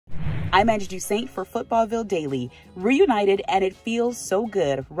I'm Andrew Saint for Footballville Daily. Reunited and it feels so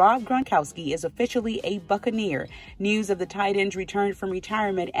good. Rob Gronkowski is officially a Buccaneer. News of the tight end's return from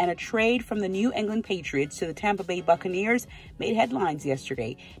retirement and a trade from the New England Patriots to the Tampa Bay Buccaneers made headlines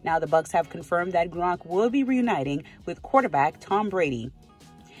yesterday. Now the Bucs have confirmed that Gronk will be reuniting with quarterback Tom Brady.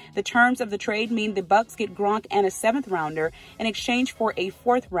 The terms of the trade mean the Bucs get Gronk and a 7th rounder in exchange for a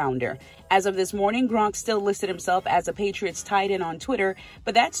 4th rounder. As of this morning, Gronk still listed himself as a Patriots tight end on Twitter,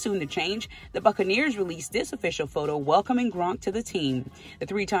 but that's soon to change. The Buccaneers released this official photo welcoming Gronk to the team. The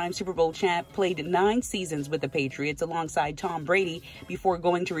 3-time Super Bowl champ played 9 seasons with the Patriots alongside Tom Brady before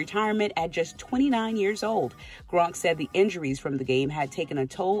going to retirement at just 29 years old. Gronk said the injuries from the game had taken a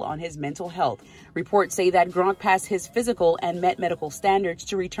toll on his mental health. Reports say that Gronk passed his physical and met medical standards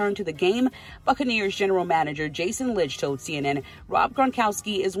to return to the game. Buccaneers general manager Jason Licht told CNN, Rob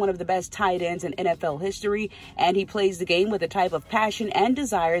Gronkowski is one of the best tight ends in NFL history, and he plays the game with a type of passion and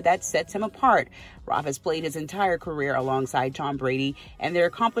desire that sets him apart. Rob has played his entire career alongside Tom Brady, and their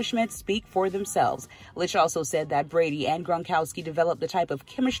accomplishments speak for themselves. Licht also said that Brady and Gronkowski developed the type of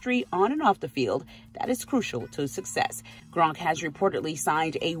chemistry on and off the field that is crucial to success. Gronk has reportedly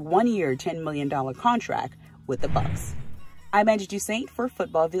signed a 1-year, $10 million contract with the Bucs. I'm Andrew Saint for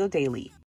Footballville Daily.